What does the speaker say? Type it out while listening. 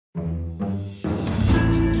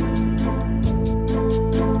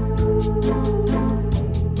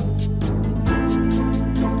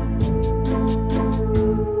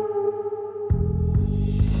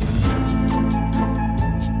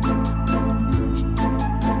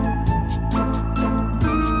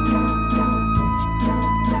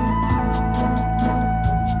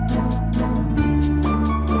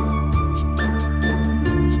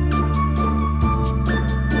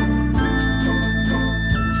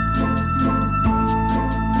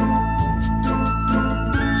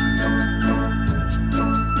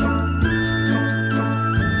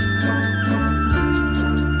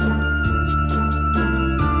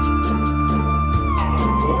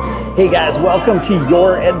Hey guys, welcome to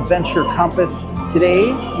your Adventure Compass.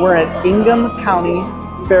 Today we're at Ingham County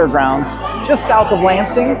Fairgrounds, just south of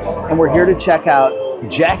Lansing, and we're here to check out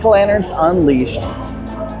Jack-o'-lanterns Unleashed.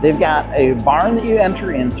 They've got a barn that you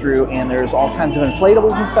enter in through, and there's all kinds of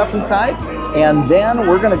inflatables and stuff inside. And then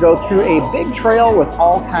we're gonna go through a big trail with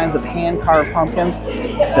all kinds of hand-carved pumpkins.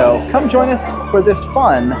 So come join us for this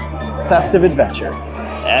fun, festive adventure.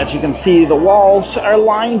 As you can see, the walls are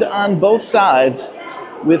lined on both sides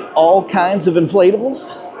with all kinds of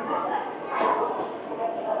inflatables.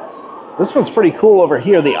 This one's pretty cool over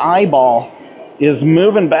here. The eyeball is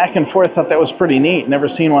moving back and forth. Thought that was pretty neat. Never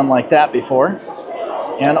seen one like that before.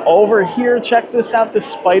 And over here, check this out. This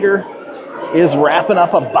spider is wrapping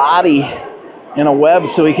up a body in a web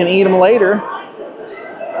so he can eat them later.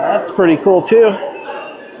 That's pretty cool too.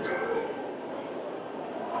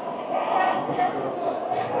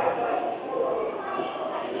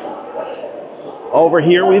 Over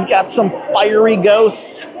here, we've got some fiery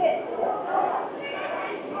ghosts.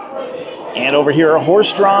 And over here, a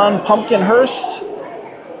horse-drawn pumpkin hearse.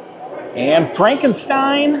 And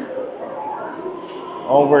Frankenstein.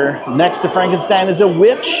 Over next to Frankenstein is a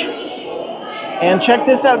witch. And check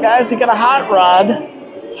this out, guys. You got a hot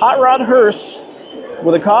rod hearse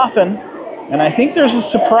with a coffin. And I think there's a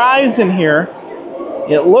surprise in here.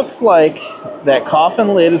 It looks like that coffin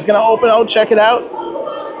lid is going to open. Oh, check it out.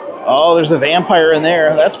 Oh, there's a vampire in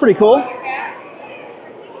there. That's pretty cool.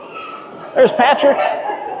 There's Patrick.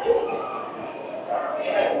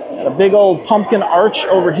 Got a big old pumpkin arch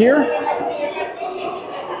over here.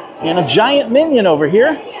 And a giant minion over here.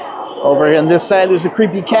 Over on this side, there's a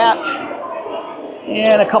creepy cat.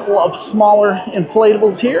 And a couple of smaller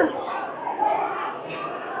inflatables here.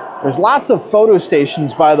 There's lots of photo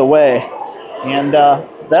stations, by the way. And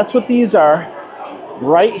that's what these are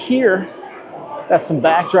right here. Got some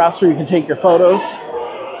backdrops where you can take your photos.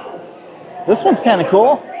 This one's kind of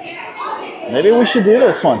cool. Maybe we should do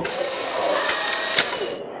this one.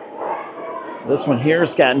 This one here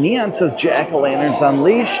has got neon, says Jack-o'-lanterns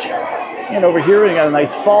Unleashed. And over here we got a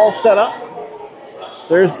nice fall setup.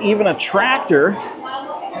 There's even a tractor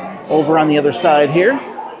over on the other side here.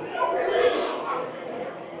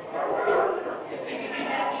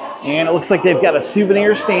 And it looks like they've got a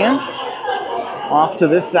souvenir stand off to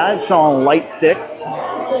this side, selling light sticks.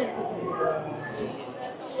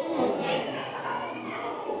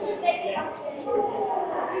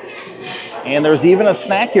 And there's even a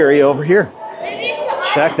snack area over here.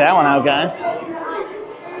 Check that one out, guys.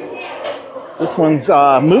 This one's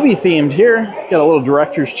movie themed here. Got a little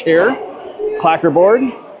director's chair,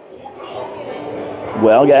 clackerboard.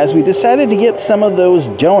 Well, guys, we decided to get some of those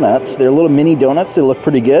donuts. They're little mini donuts. They look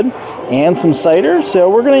pretty good. And some cider. So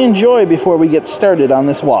we're going to enjoy before we get started on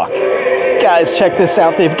this walk. Guys, check this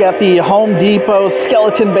out. They've got the Home Depot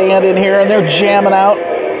skeleton band in here, and they're jamming out,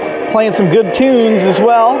 playing some good tunes as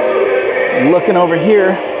well. Looking over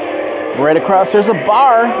here, right across, there's a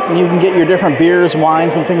bar, and you can get your different beers,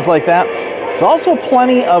 wines, and things like that. There's also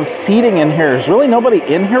plenty of seating in here. There's really nobody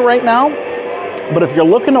in here right now. But if you're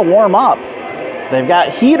looking to warm up, they've got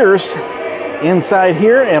heaters inside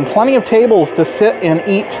here and plenty of tables to sit and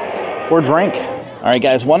eat or drink. All right,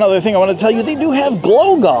 guys, one other thing I want to tell you, they do have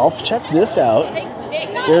glow golf. Check this out.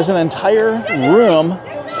 There's an entire room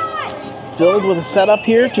filled with a setup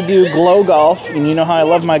here to do glow golf, and you know how I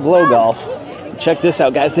love my glow golf. Check this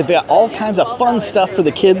out, guys. They've got all kinds of fun stuff for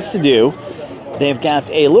the kids to do. They've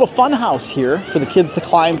got a little fun house here for the kids to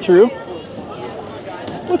climb through.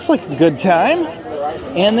 Looks like a good time.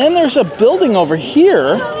 And then there's a building over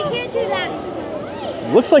here.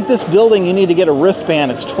 Looks like this building you need to get a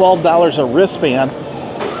wristband. It's $12 a wristband.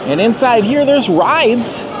 And inside here there's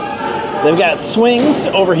rides. They've got swings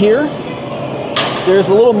over here. There's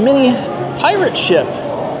a little mini pirate ship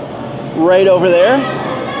right over there.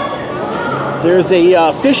 There's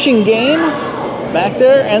a fishing game back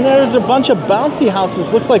there. And there's a bunch of bouncy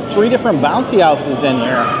houses. Looks like 3 different bouncy houses in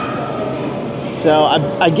here. So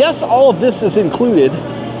I guess all of this is included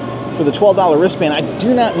for the $12 wristband. I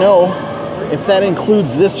do not know if that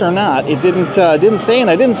includes this or not. It didn't say, and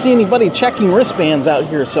I didn't see anybody checking wristbands out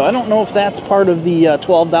here, so I don't know if that's part of the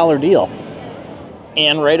 $12 deal.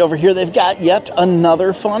 And right over here, they've got yet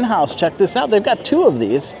another fun house. Check this out. They've got 2 of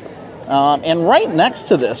these. And right next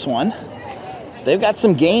to this one, they've got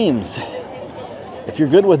some games. If you're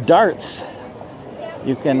good with darts,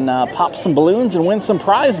 you can pop some balloons and win some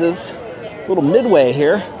prizes. Little midway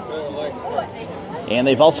here. And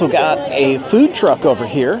they've also got a food truck over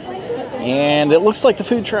here. And it looks like the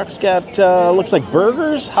food truck's got, looks like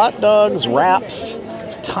burgers, hot dogs, wraps,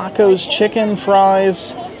 tacos, chicken,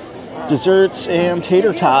 fries, desserts, and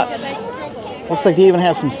tater tots. Looks like they even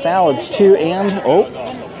have some salads too, and oh,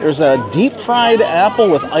 there's a deep fried apple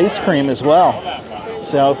with ice cream as well.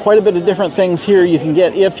 So quite a bit of different things here you can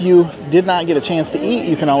get. If you did not get a chance to eat,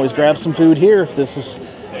 you can always grab some food here if this is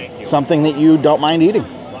something that you don't mind eating.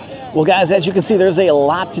 Well guys, as you can see, there's a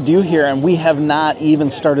lot to do here, and we have not even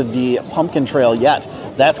started the pumpkin trail yet.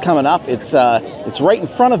 That's coming up. It's right in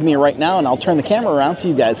front of me right now, and I'll turn the camera around so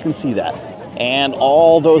you guys can see that. And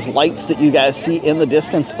all those lights that you guys see in the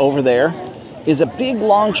distance over there is a big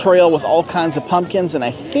long trail with all kinds of pumpkins, and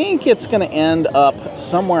I think it's going to end up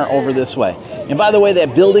somewhere over this way. And by the way,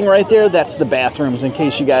 that building right there, that's the bathrooms, in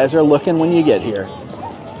case you guys are looking when you get here.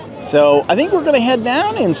 So I think we're going to head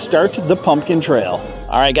down and start the pumpkin trail.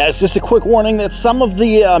 All right, guys, just a quick warning that some of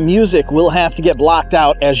the music will have to get blocked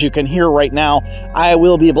out, as you can hear right now. I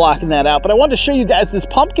will be blocking that out, but I wanted to show you guys this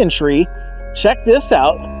pumpkin tree. Check this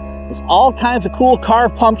out. There's all kinds of cool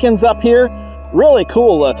carved pumpkins up here. Really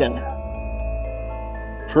cool looking.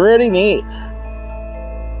 Pretty neat.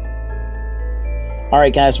 All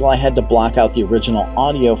right, guys, well, I had to block out the original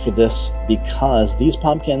audio for this because these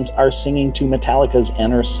pumpkins are singing to Metallica's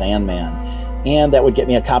Enter Sandman, and that would get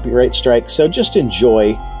me a copyright strike, so just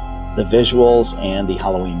enjoy the visuals and the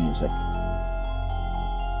Halloween music.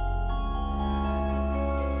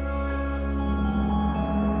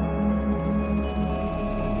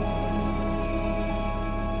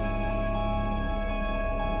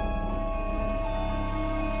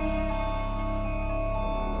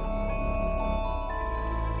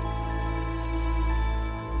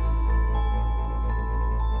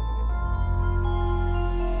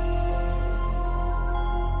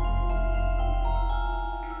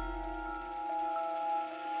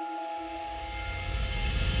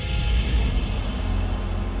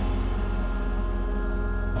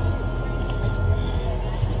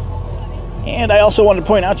 And I also wanted to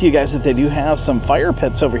point out to you guys that they do have some fire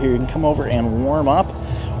pits over here. You can come over and warm up.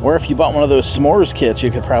 Or if you bought one of those s'mores kits,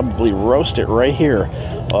 you could probably roast it right here.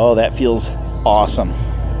 Oh, that feels awesome.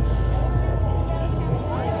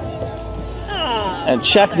 And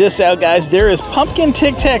check this out, guys. There is pumpkin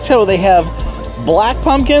tic-tac-toe. They have black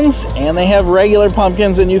pumpkins and they have regular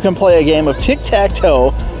pumpkins, and you can play a game of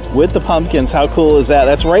tic-tac-toe with the pumpkins. How cool is that?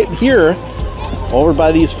 That's right here over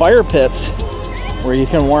by these fire pits where you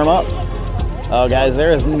can warm up. Oh guys,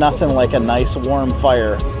 there is nothing like a nice warm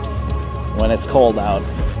fire when it's cold out.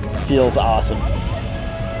 Feels awesome.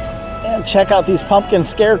 And check out these pumpkin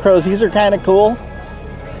scarecrows. These are kind of cool.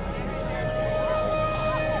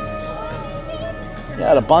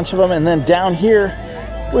 Got a bunch of them, and then down here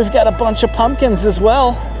we've got a bunch of pumpkins as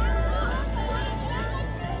well.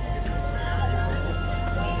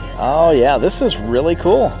 Oh yeah, this is really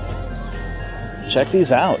cool. Check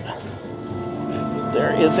these out.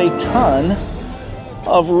 There is a ton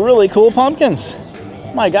of really cool pumpkins.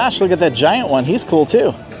 My gosh, look at that giant one. He's cool too.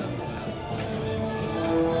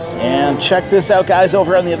 And check this out, guys.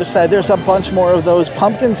 Over on the other side, there's a bunch more of those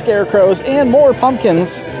pumpkin scarecrows and more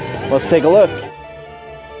pumpkins. Let's take a look.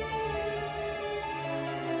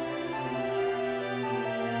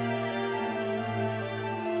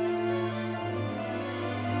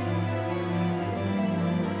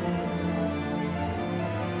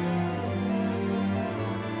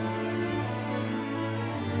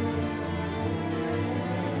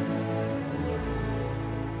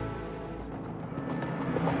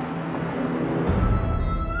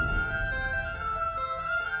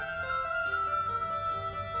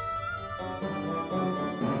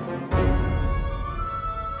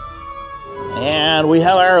 And we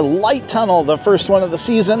have our light tunnel, the first one of the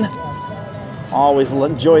season. Always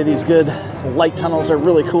enjoy these good light tunnels, are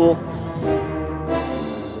really cool.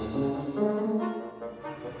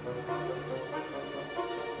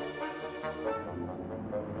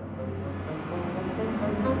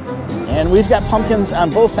 And we've got pumpkins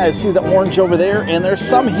on both sides. See the orange over there? And there's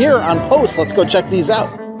some here on posts. Let's go check these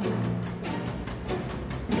out.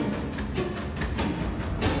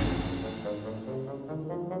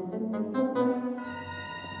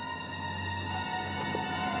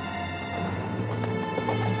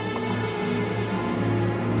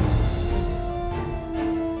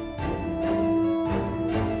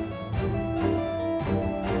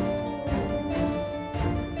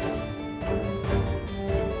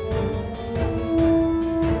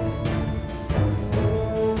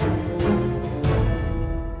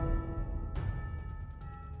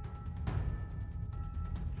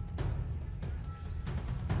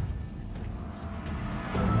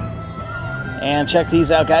 And check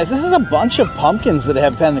these out, guys. This is a bunch of pumpkins that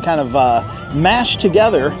have been kind of mashed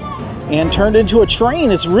together and turned into a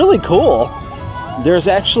train. It's really cool. There's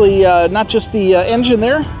actually not just the engine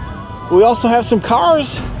there. We also have some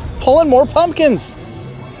cars pulling more pumpkins.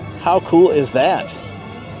 How cool is that?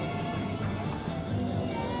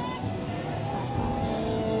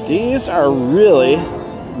 These are really,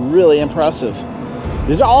 really impressive.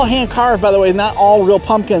 These are all hand carved, by the way, not all real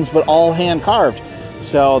pumpkins, but all hand carved.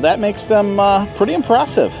 So that makes them pretty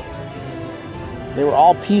impressive. They were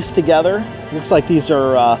all pieced together. Looks like these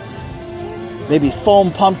are maybe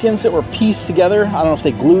foam pumpkins that were pieced together. I don't know if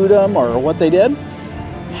they glued them or what they did.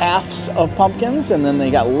 Halves of pumpkins, and then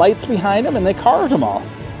they got lights behind them and they carved them all.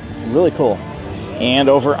 Really cool. And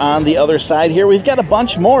over on the other side here, we've got a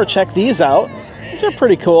bunch more. Check these out. These are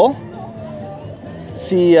pretty cool.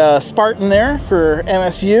 See Spartan there for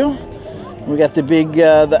MSU. We got the big,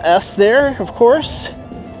 the S there, of course.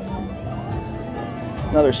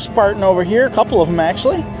 Another Spartan over here, a couple of them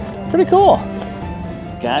actually. Pretty cool.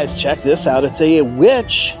 Guys, check this out. It's a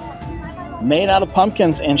witch made out of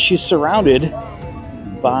pumpkins, and she's surrounded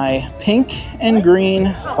by pink and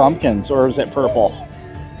green pumpkins, or is it purple?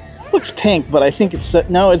 Looks pink, but I think it's,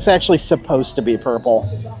 no, it's actually supposed to be purple.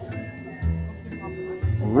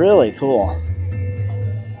 Really cool.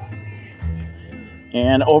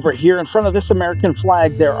 And over here in front of this American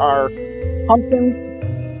flag, there are pumpkins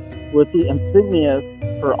with the insignias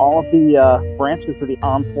for all of the branches of the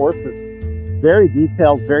armed forces. Very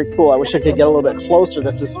detailed, very cool. I wish I could get a little bit closer.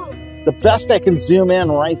 That's just the best I can zoom in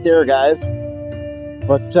right there, guys.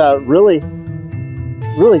 But really,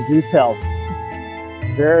 really detailed.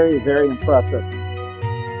 Very, very impressive.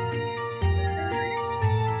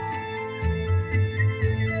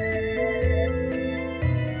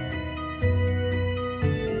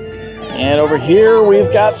 And over here,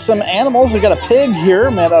 we've got some animals. We've got a pig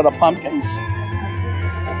here made out of pumpkins.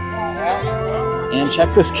 And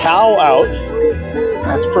check this cow out.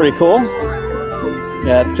 That's pretty cool.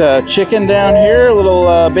 Got chicken down here, a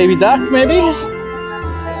little baby duck maybe.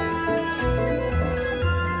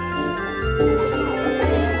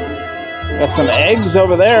 Got some eggs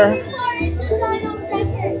over there.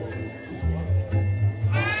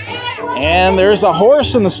 And there's a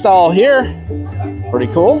horse in the stall here. Pretty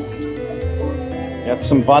cool. Got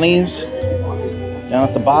some bunnies down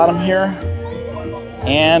at the bottom here.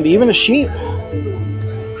 And even a sheep.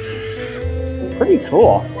 Pretty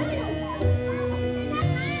cool.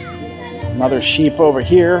 Another sheep over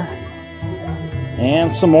here.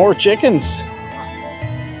 And some more chickens.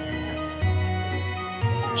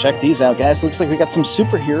 Check these out, guys. Looks like we got some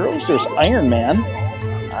superheroes. There's Iron Man.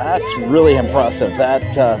 That's really impressive. That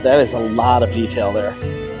is a lot of detail there.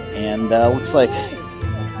 And looks like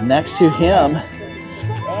next to him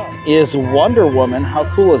is Wonder Woman. How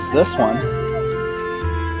cool is this one?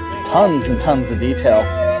 Tons and tons of detail.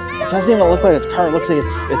 It doesn't even look like it's carved. It looks like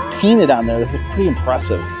it's painted on there. This is pretty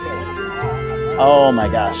impressive. Oh my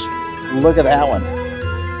gosh. Look at that one.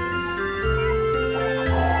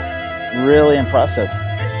 Really impressive.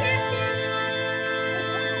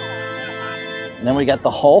 And then we got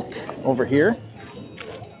the Hulk over here.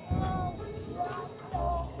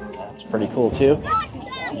 That's pretty cool too.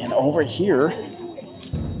 And over here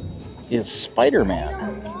is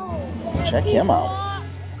Spider-Man. Check him out.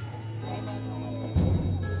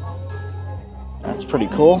 That's pretty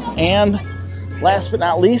cool. And last but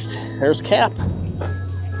not least, there's Cap.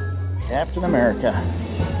 Captain America.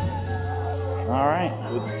 All right.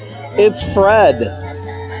 It's Fred.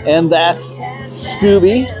 And that's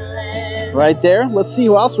Scooby right there. Let's see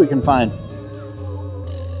who else we can find.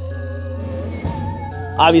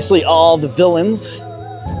 Obviously, all the villains.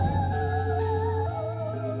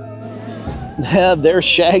 There's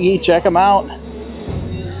Shaggy. Check him out.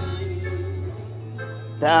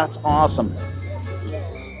 That's awesome.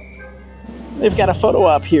 They've got a photo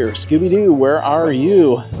up here. Scooby-Doo, where are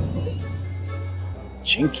you?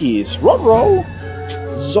 Jinkies, Ruh-roh,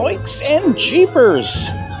 Zoinks, and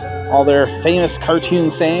Jeepers. All their famous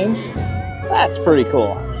cartoon sayings. That's pretty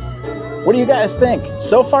cool. What do you guys think?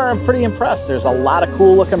 So far, I'm pretty impressed. There's a lot of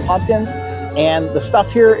cool looking pumpkins, and the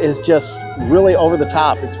stuff here is just really over the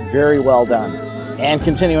top. It's very well done. And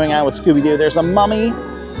continuing on with Scooby-Doo, there's a mummy,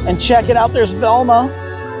 and check it out, there's Velma.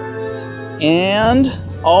 And,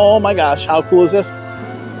 oh my gosh, how cool is this?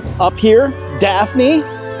 Up here, Daphne.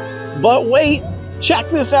 But wait, check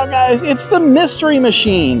this out, guys. It's the Mystery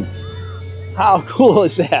Machine. How cool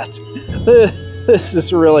is that? This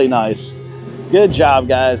is really nice. Good job,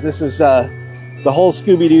 guys. This is the whole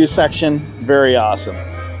Scooby-Doo section. Very awesome.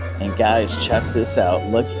 And guys, check this out.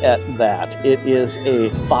 Look at that. It is a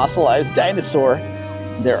fossilized dinosaur.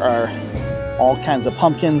 There are all kinds of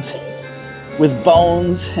pumpkins with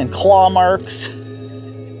bones and claw marks.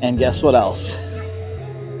 And guess what else?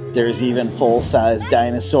 There's even full-size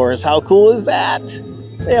dinosaurs. How cool is that?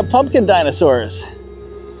 They have pumpkin dinosaurs.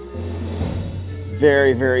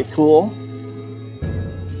 Very, very cool.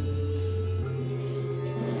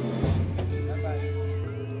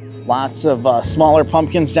 Lots of smaller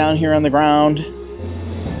pumpkins down here on the ground.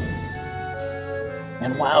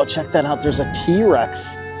 And wow, check that out. There's a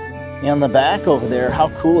T-Rex in the back over there. How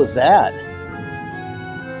cool is that?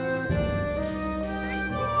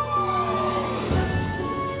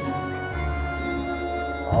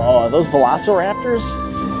 Oh, are those velociraptors?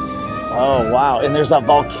 Oh, wow. And there's a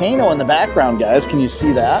volcano in the background, guys. Can you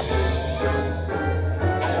see that?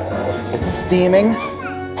 It's steaming,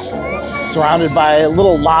 surrounded by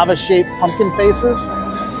little lava-shaped pumpkin faces.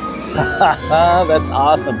 That's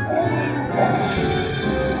awesome.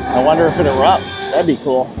 I wonder if it erupts. That'd be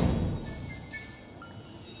cool.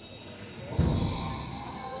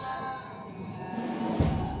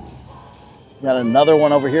 Got another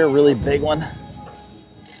one over here, a really big one.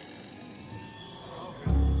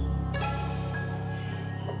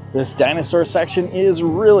 This dinosaur section is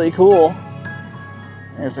really cool.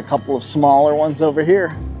 There's a couple of smaller ones over here.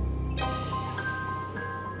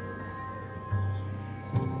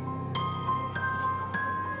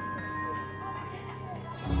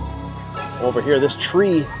 Over here, this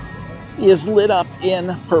tree is lit up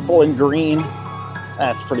in purple and green.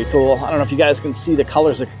 That's pretty cool. I don't know if you guys can see the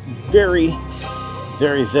colors are very,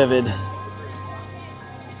 very vivid.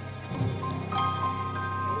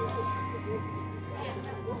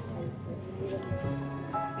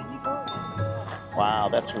 Wow,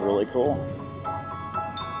 that's really cool.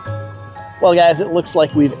 Well, guys, it looks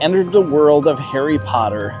like we've entered the world of Harry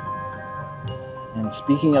Potter. And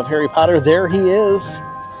speaking of Harry Potter, there he is.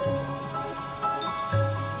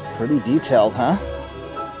 Pretty detailed, huh?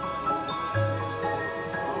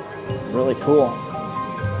 Really cool.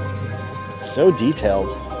 So detailed.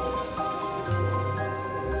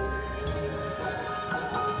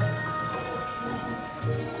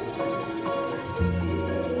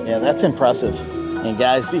 Yeah, that's impressive. And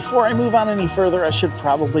guys, before I move on any further, I should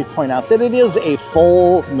probably point out that it is a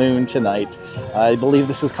full moon tonight. I believe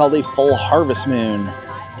this is called a full harvest moon.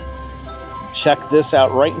 Check this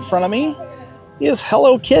out right in front of me. Is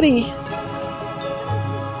Hello Kitty.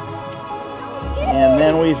 And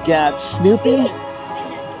then we've got Snoopy.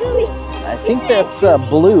 I think that's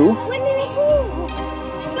Blue.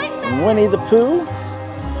 Winnie the Pooh.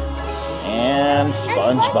 And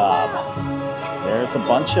SpongeBob. There's a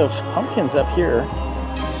bunch of pumpkins up here.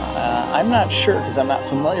 I'm not sure because I'm not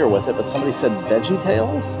familiar with it, but somebody said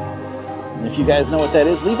VeggieTales. And if you guys know what that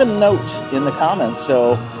is, leave a note in the comments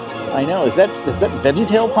so I know. Is that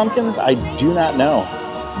VeggieTale pumpkins? I do not know.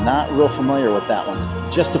 Not real familiar with that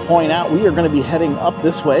one. Just to point out, we are going to be heading up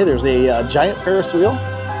this way. There's a giant Ferris wheel.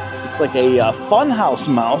 Looks like a funhouse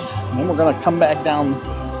mouth. And then we're going to come back down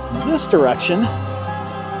this direction.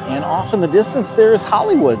 And off in the distance, there's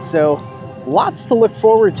Hollywood. So lots to look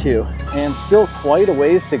forward to and still quite a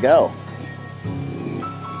ways to go.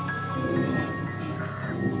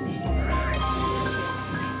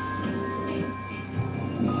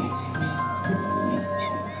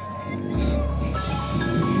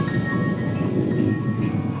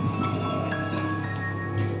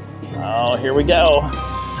 Oh, here we go.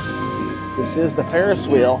 This is the Ferris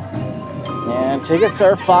wheel. And tickets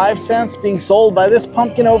are 5 cents being sold by this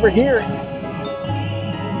pumpkin over here.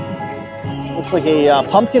 Looks like a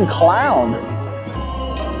pumpkin clown.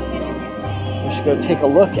 We should go take a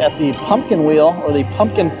look at the pumpkin wheel or the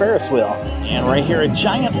pumpkin Ferris wheel. And right here, a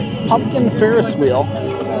giant pumpkin Ferris wheel. I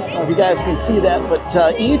don't know if you guys can see that, but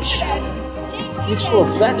each little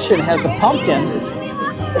section has a pumpkin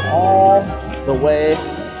all the way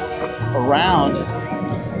around.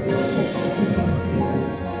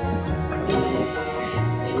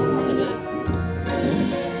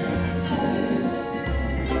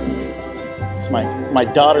 So my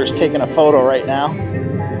daughter's taking a photo right now.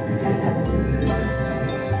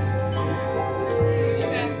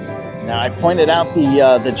 Now I pointed out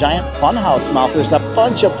the giant funhouse mouth. There's a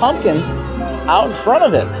bunch of pumpkins out in front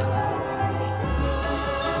of it.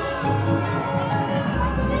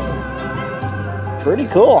 Pretty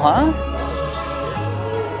cool, huh?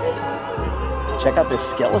 Check out this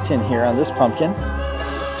skeleton here on this pumpkin.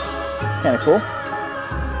 It's kind of cool.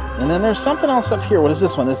 And then there's something else up here. What is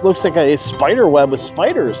this one? This looks like a spider web with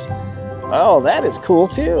spiders. Oh, that is cool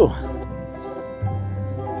too.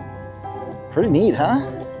 Pretty neat, huh?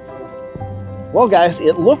 Well, guys,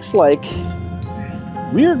 it looks like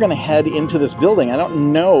we are going to head into this building. I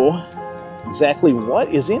don't know exactly what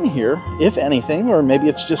is in here, if anything, or maybe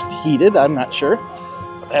it's just heated. I'm not sure.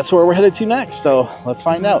 But that's where we're headed to next, so let's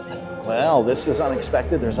find out. Well, this is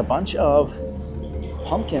unexpected. There's a bunch of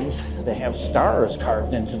pumpkins. They have stars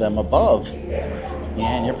carved into them above.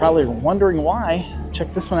 And you're probably wondering why.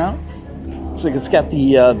 Check this one out. Looks like it's got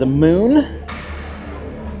the moon.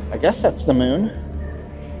 I guess that's the moon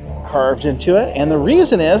carved into it. And the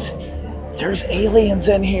reason is there's aliens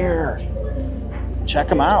in here. Check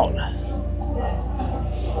them out.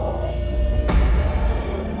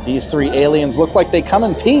 These 3 aliens look like they come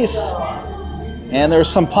in peace. And there's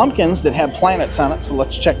some pumpkins that have planets on it, so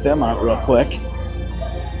let's check them out real quick.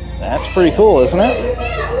 That's pretty cool, isn't it?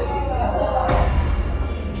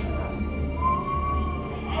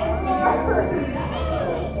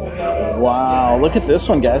 Wow, look at this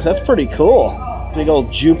one, guys. That's pretty cool. Big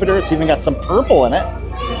old Jupiter. It's even got some purple in it.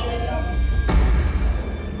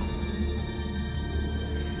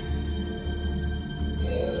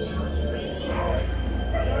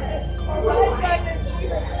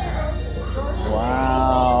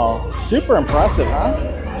 Wow, super impressive, huh?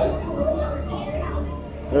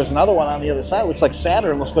 There's another one on the other side. Looks like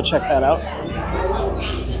Saturn. Let's go check that out.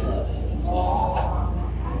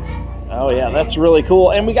 Oh yeah, that's really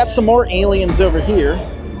cool. And we got some more aliens over here.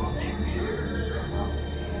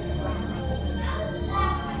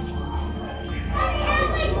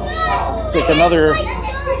 It's like another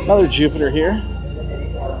Jupiter here.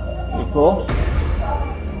 Pretty cool.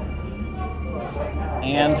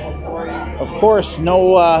 And of course,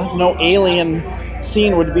 no alien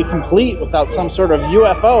scene would be complete without some sort of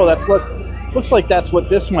UFO. Looks like that's what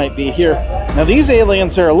this might be here. Now these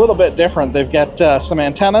aliens are a little bit different. They've got some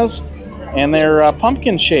antennas and they're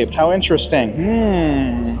pumpkin shaped. How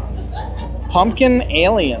interesting. Pumpkin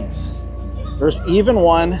aliens. There's even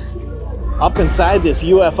one up inside this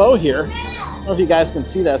UFO here. I don't know if you guys can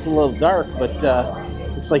see that. It's a little dark, but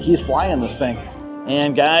looks like he's flying this thing.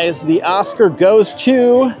 And guys, the Oscar goes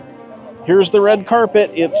to, here's the red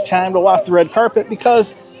carpet. It's time to walk the red carpet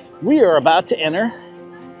because we are about to enter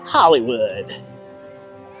Hollywood.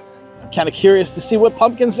 I'm kind of curious to see what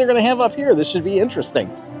pumpkins they're going to have up here. This should be interesting.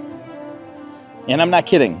 And I'm not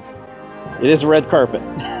kidding. It is a red carpet.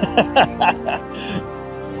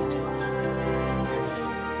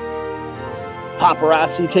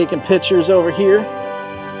 Paparazzi taking pictures over here.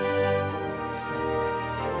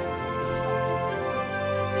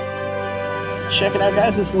 Check it out,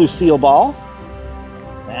 guys. It's Lucille Ball.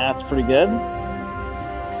 That's pretty good.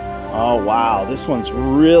 Oh, wow. This one's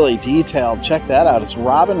really detailed. Check that out. It's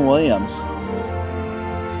Robin Williams.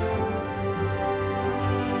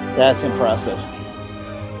 That's impressive.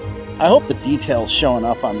 I hope the detail's showing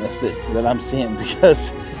up on this that I'm seeing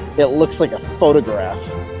because it looks like a photograph.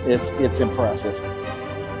 It's impressive.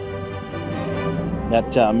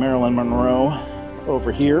 Got Marilyn Monroe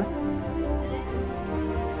over here.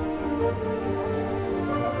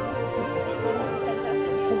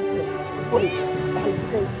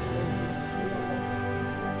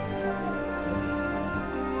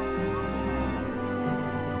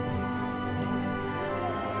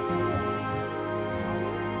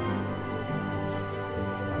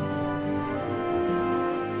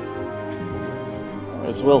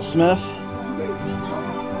 There's Will Smith.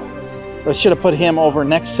 I should have put him over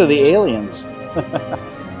next to the aliens.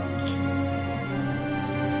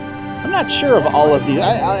 I'm not sure of all of these.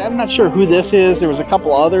 I'm not sure who this is. There was a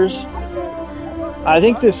couple others. I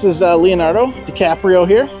think this is Leonardo DiCaprio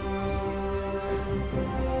here.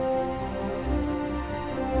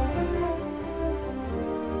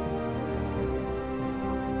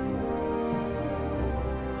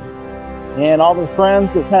 And all the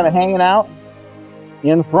friends are kind of hanging out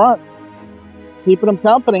in front, keeping them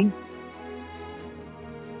company.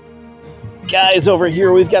 Guys, over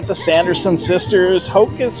here we've got the Sanderson sisters,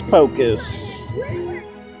 Hocus Pocus.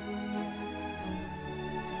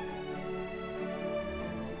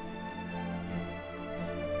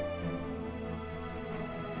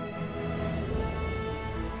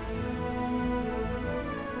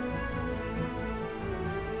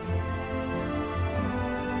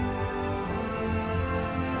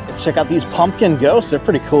 Let's check out these pumpkin ghosts. They're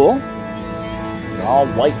pretty cool. They're all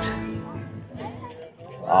white.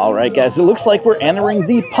 All right, guys, it looks like we're entering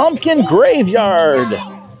the pumpkin graveyard.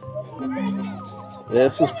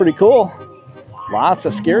 This is pretty cool. Lots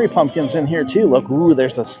of scary pumpkins in here, too. Look, ooh,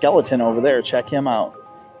 there's a skeleton over there. Check him out.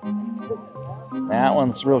 That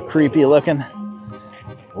one's real creepy looking.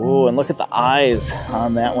 Ooh, and look at the eyes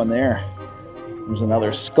on that one there. There's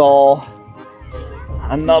another skull.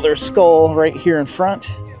 Another skull right here in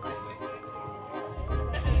front.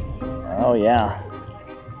 Oh, yeah.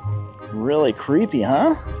 Really creepy,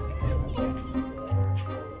 huh?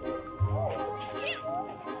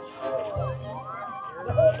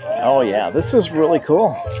 Oh yeah, this is really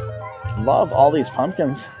cool. Love all these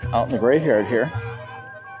pumpkins out in the graveyard here.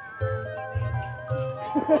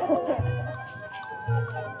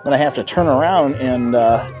 then I have to turn around and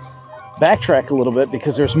backtrack a little bit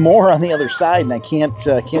because there's more on the other side, and I can't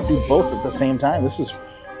do both at the same time. This is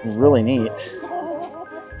really neat.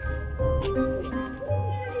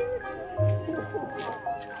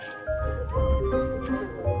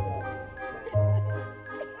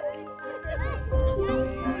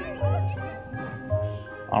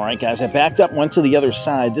 All right, guys, I backed up, went to the other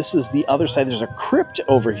side. This is the other side. There's a crypt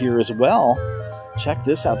over here as well. Check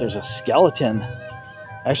this out. There's a skeleton.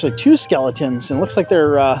 Actually, two skeletons, and it looks like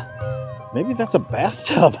they're, maybe that's a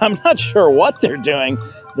bathtub. I'm not sure what they're doing.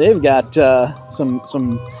 They've got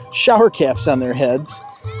some shower caps on their heads.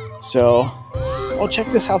 So, oh, check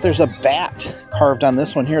this out. There's a bat carved on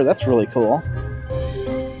this one here. That's really cool.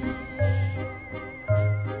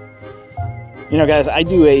 You know, guys, I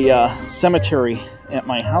do a cemetery at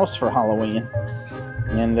my house for Halloween,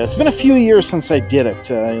 and it's been a few years since I did it.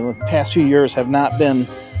 The past few years have not been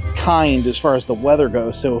kind as far as the weather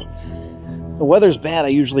goes, so the weather's bad. I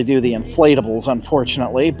usually do the inflatables,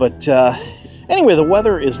 unfortunately, but anyway, the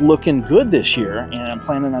weather is looking good this year, and I'm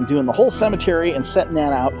planning on doing the whole cemetery and setting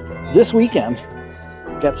that out this weekend.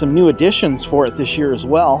 Got some new additions for it this year as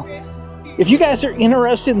well. If you guys are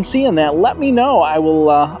interested in seeing that, let me know. I will.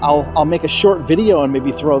 I'll make a short video and maybe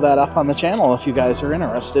throw that up on the channel if you guys are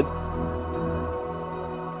interested.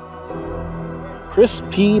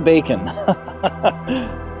 Crispy bacon.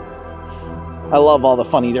 I love all the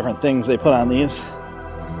funny different things they put on these.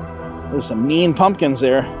 There's some mean pumpkins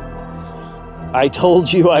there. I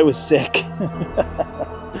told you I was sick.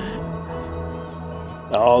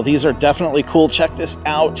 Oh, these are definitely cool. Check this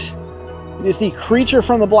out. It is the creature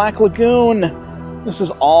from the Black Lagoon. This is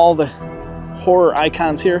all the horror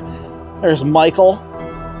icons here. There's Michael.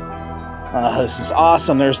 This is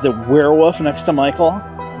awesome. There's the werewolf next to Michael.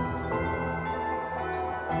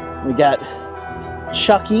 We got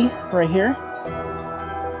Chucky right here.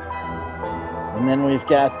 And then we've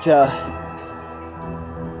got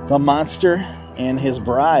the monster and his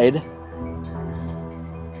bride.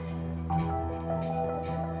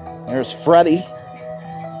 There's Freddy.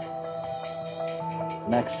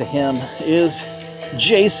 Next to him is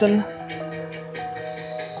Jason.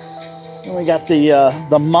 And we got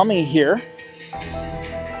the mummy here.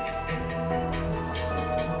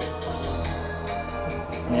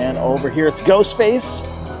 And over here it's Ghostface.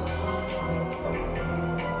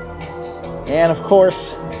 And of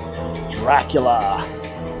course, Dracula.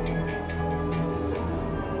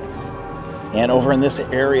 And over in this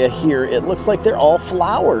area here, it looks like they're all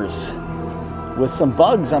flowers, with some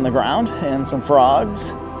bugs on the ground and some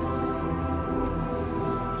frogs.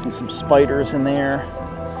 See some spiders in there.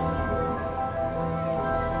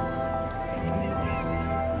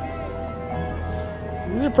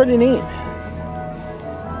 These are pretty neat.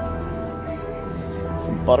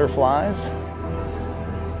 Some butterflies.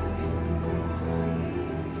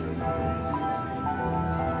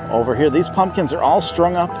 Over here, these pumpkins are all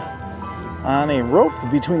strung up on a rope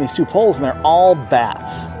between these two poles, and they're all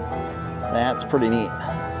bats. That's pretty neat.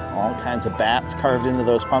 All kinds of bats carved into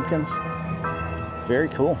those pumpkins. Very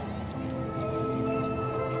cool.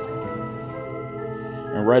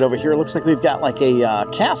 And right over here, it looks like we've got like a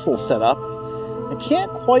castle set up. I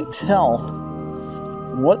can't quite tell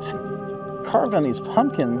what's carved on these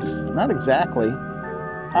pumpkins. Not exactly.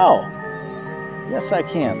 Oh, yes, I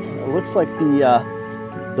can. It looks like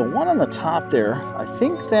the one on the top there, I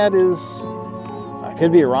think that is, I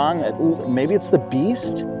could be wrong, maybe it's the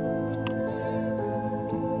Beast.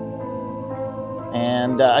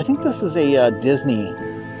 And I think this is a Disney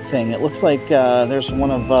thing. It looks like there's one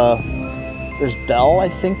of, there's Belle, I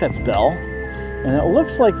think that's Belle. And it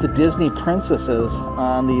looks like the Disney princesses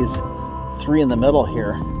on these three in the middle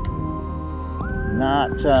here.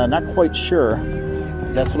 Not quite sure.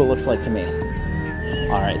 That's what it looks like to me.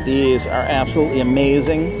 All right, these are absolutely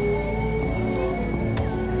amazing.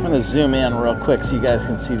 I'm gonna zoom in real quick so you guys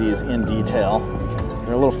can see these in detail.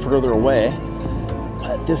 They're a little further away.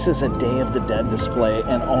 But this is a Day of the Dead display,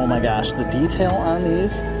 and oh my gosh, the detail on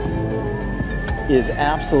these is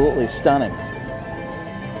absolutely stunning.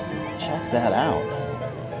 Check that out.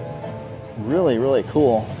 Really, really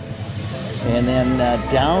cool. And then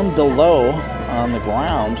down below on the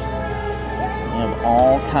ground, you have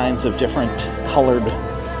all kinds of different colored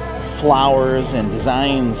flowers and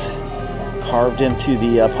designs carved into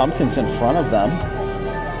the pumpkins in front of them.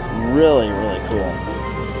 Really, really cool.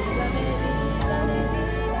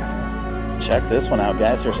 Check this one out,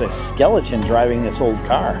 guys. There's a skeleton driving this old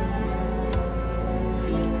car.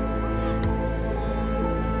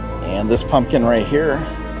 And this pumpkin right here,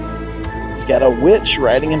 it's got a witch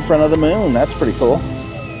riding in front of the moon. That's pretty cool.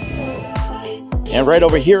 And right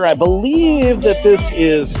over here, I believe that this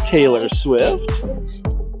is Taylor Swift.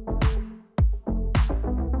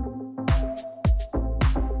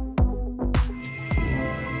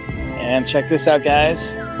 And check this out,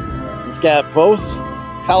 guys. We've got both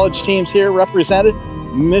college teams here represented.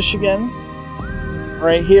 Michigan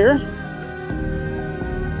right here.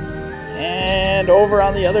 And over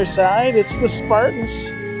on the other side, it's the Spartans.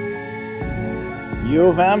 U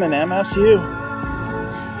of M and MSU.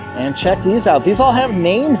 And check these out. These all have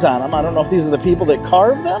names on them. I don't know if these are the people that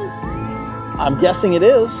carved them. I'm guessing it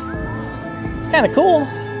is. It's kind of cool.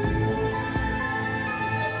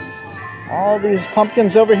 All these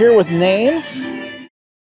pumpkins over here with names.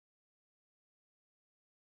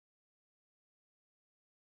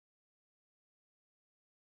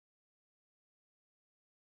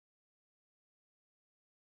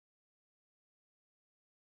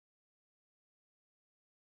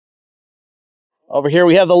 Over here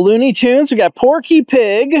we have the Looney Tunes. We got Porky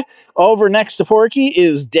Pig. Over next to Porky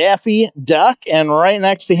is Daffy Duck. And right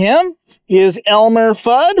next to him is Elmer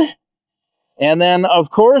Fudd. And then, of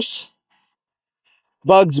course,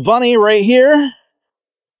 Bugs Bunny right here.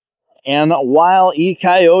 And Wile E.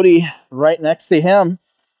 Coyote right next to him.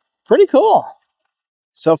 Pretty cool.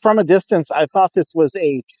 So from a distance, I thought this was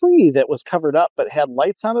a tree that was covered up but had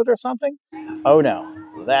lights on it or something. Oh no.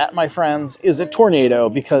 That, my friends, is a tornado,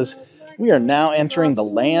 because we are now entering the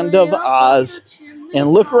land of Oz. And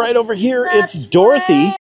look right over here, it's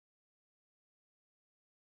Dorothy.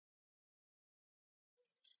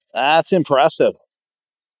 That's impressive.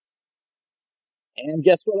 And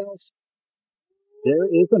guess what else? There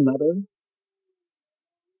is another.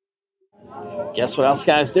 Guess what else,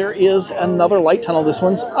 guys? There is another light tunnel. This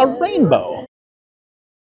one's a rainbow.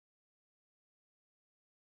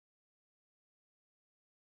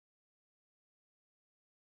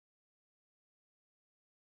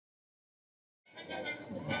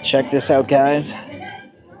 Check this out, guys.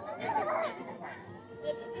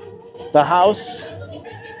 The house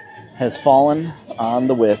has fallen on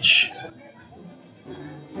the witch.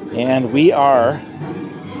 And we are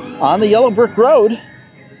on the yellow brick road.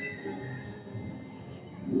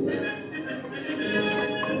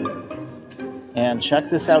 And check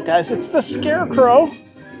this out, guys. It's the Scarecrow.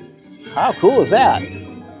 How cool is that?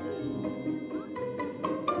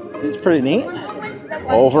 It's pretty neat.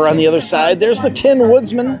 Over on the other side, there's the Tin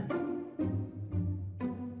Woodsman.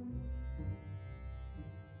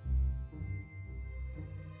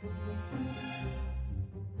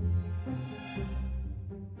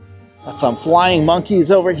 Got some flying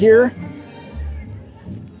monkeys over here.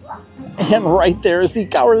 And right there is the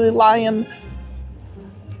Cowardly Lion.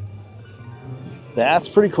 That's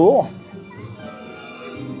pretty cool.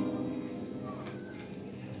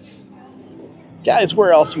 Guys,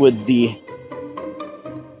 where else would the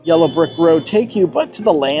yellow brick road take you but to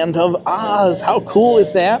the land of Oz? How cool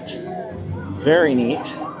is that? Very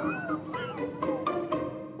neat.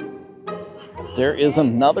 There is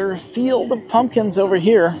another field of pumpkins over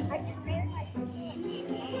here.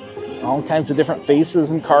 All kinds of different faces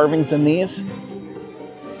and carvings in these.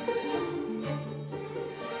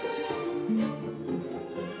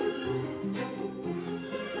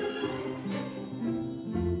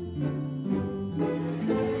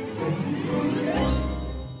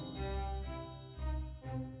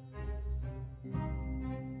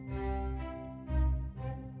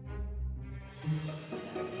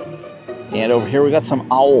 And over here we got some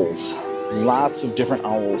owls. Lots of different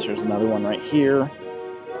owls. There's another one right here.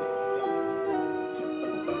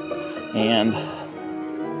 And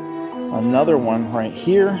another one right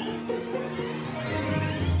here.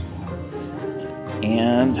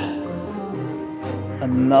 And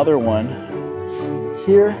another one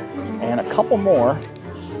here. And a couple more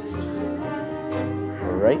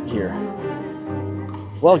right here.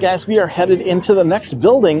 Well, guys, we are headed into the next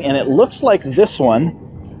building, and it looks like this one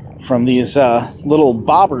from these little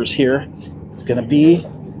bobbers here. It's going to be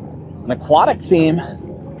an aquatic theme,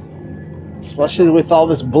 especially with all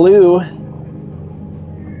this blue.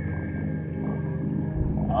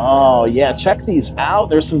 Oh, yeah, check these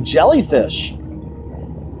out. There's some jellyfish.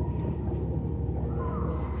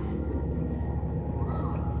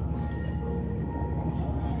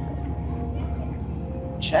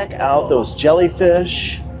 Check out those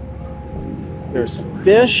jellyfish. There's some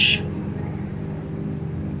fish.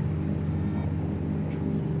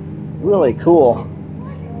 Really cool.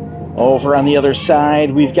 Over on the other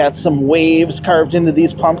side, we've got some waves carved into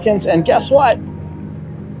these pumpkins. And guess what?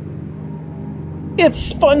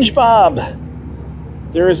 It's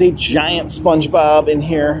SpongeBob. There is a giant SpongeBob in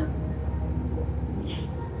here.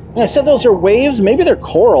 And I said those are waves. Maybe they're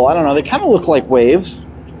coral. I don't know. They kind of look like waves.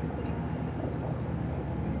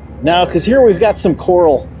 No, because here we've got some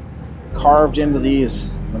coral carved into these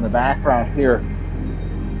in the background here.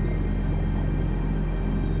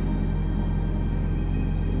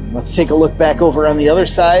 Let's take a look back over on the other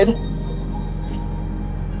side.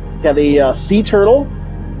 Got a sea turtle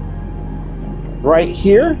right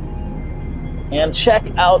here. And check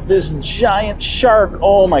out this giant shark.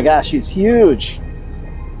 Oh my gosh, he's huge.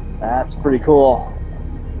 That's pretty cool.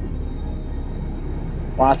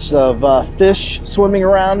 Lots of fish swimming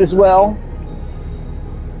around as well.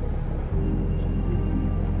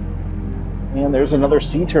 And there's another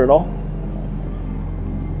sea turtle.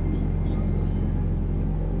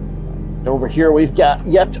 Over here we've got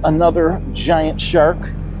yet another giant shark.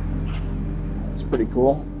 That's pretty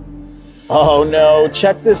cool. Oh no,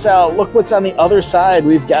 check this out. Look what's on the other side.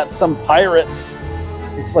 We've got some pirates.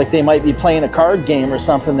 Looks like they might be playing a card game or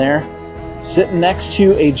something there. Sitting next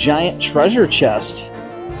to a giant treasure chest.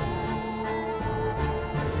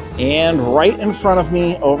 And right in front of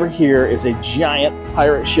me over here is a giant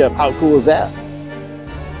pirate ship. How cool is that?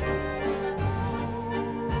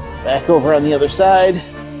 Back over on the other side,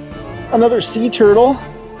 another sea turtle.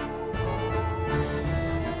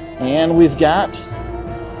 And we've got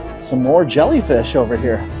some more jellyfish over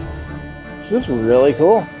here. This is really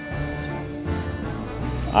cool.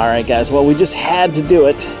 All right, guys, well, we just had to do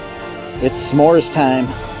it. It's s'mores time.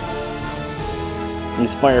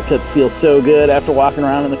 These fire pits feel so good after walking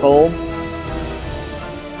around in the cold.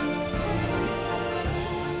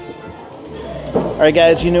 All right,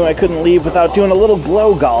 guys, you knew I couldn't leave without doing a little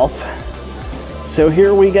glow golf. So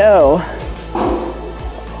here we go.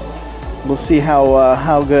 We'll see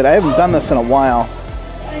how good. I haven't done this in a while.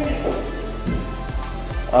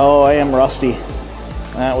 Oh, I am rusty.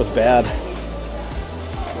 That was bad.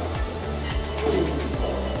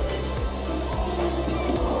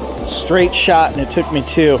 Straight shot, and it took me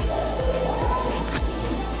 2.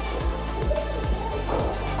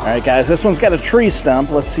 All right, guys, this one's got a tree stump.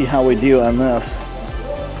 Let's see how we do on this.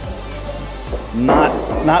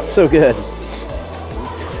 Not so good.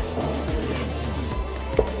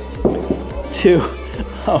 2.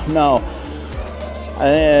 Oh no.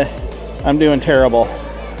 I'm doing terrible.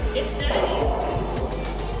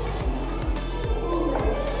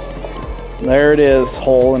 There it is,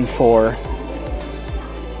 hole in 4.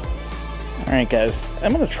 All right, guys,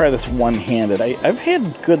 I'm going to try this one-handed. I've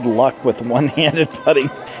had good luck with one-handed putting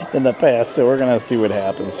in the past, so we're going to see what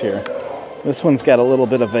happens here. This one's got a little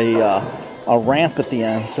bit of a ramp at the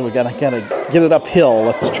end, so we gotta get it uphill.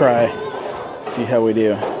 Let's try. See how we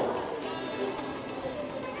do.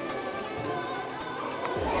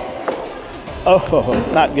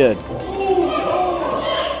 Oh, not good.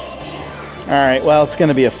 All right, well, it's going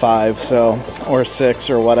to be a 5, so, or 6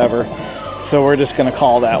 or whatever. So we're just going to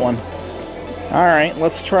call that one. All right,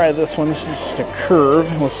 let's try this one. This is just a curve.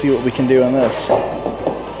 We'll see what we can do on this.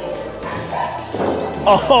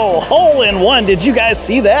 Oh, hole in 1. Did you guys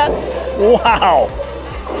see that? Wow.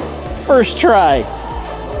 First try.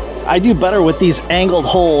 I do better with these angled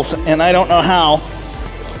holes, and I don't know how,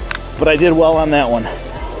 but I did well on that one.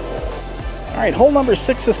 All right, hole number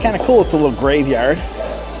 6 is kind of cool. It's a little graveyard.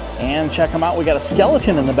 And check them out. We got a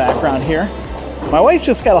skeleton in the background here. My wife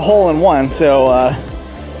just got a hole in 1, so I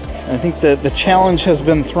think that the challenge has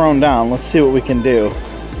been thrown down. Let's see what we can do.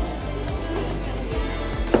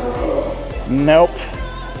 Nope.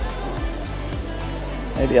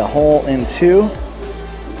 Maybe a hole in 2.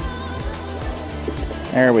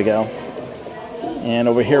 There we go. And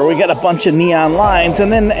over here we got a bunch of neon lines,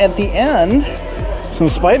 and then at the end, some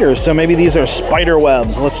spiders. So maybe these are spider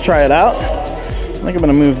webs. Let's try it out. I think I'm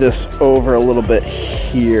going to move this over a little bit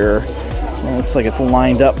here. It looks like it's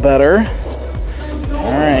lined up better.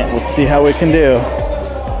 All right, let's see how we can do.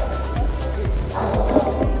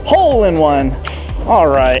 Hole in 1. All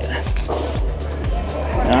right.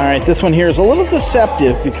 All right, this one here is a little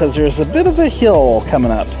deceptive because there's a bit of a hill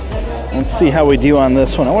coming up. Let's see how we do on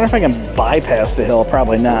this one. I wonder if I can bypass the hill.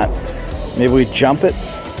 Probably not. Maybe we jump it.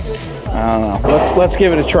 I don't know. Let's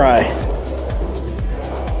give it a try.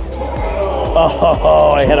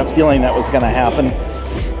 Oh, I had a feeling that was going to happen.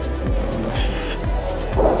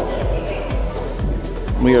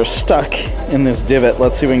 We are stuck in this divot.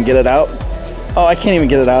 Let's see if we can get it out. Oh, I can't even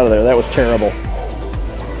get it out of there. That was terrible.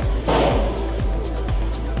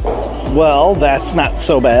 Well, that's not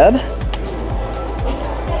so bad.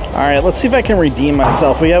 All right, let's see if I can redeem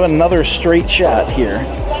myself. We have another straight shot here.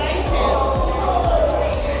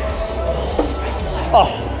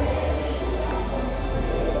 Oh.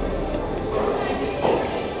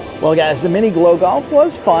 Well, guys, the mini glow golf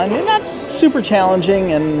was fun and not super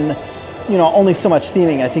challenging, and you know, only so much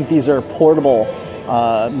theming. I think these are portable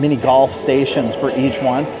mini golf stations for each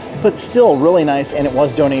one, but still really nice, and it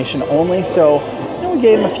was donation only, so you know, we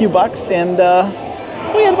gave them a few bucks, and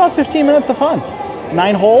we had about 15 minutes of fun.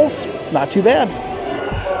 9 holes, not too bad.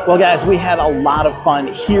 Well guys, we had a lot of fun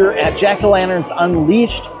here at Jack-O-Lanterns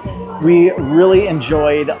Unleashed. We really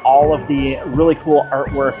enjoyed all of the really cool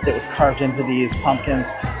artwork that was carved into these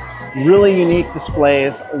pumpkins. Really unique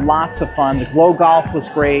displays, lots of fun. The glow golf was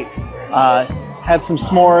great. Had some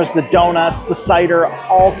s'mores, the donuts, the cider,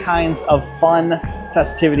 all kinds of fun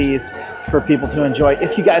festivities for people to enjoy.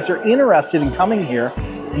 If you guys are interested in coming here,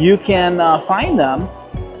 you can find them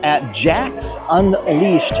at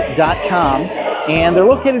jacksunleashed.com, and they're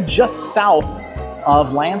located just south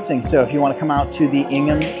of Lansing. So if you want to come out to the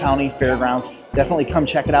Ingham County Fairgrounds, definitely come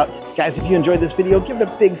check it out. Guys, if you enjoyed this video, give it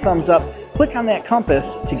a big thumbs up. Click on that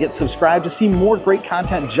compass to get subscribed to see more great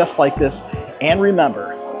content just like this. And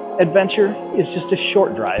remember, adventure is just a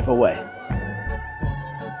short drive away.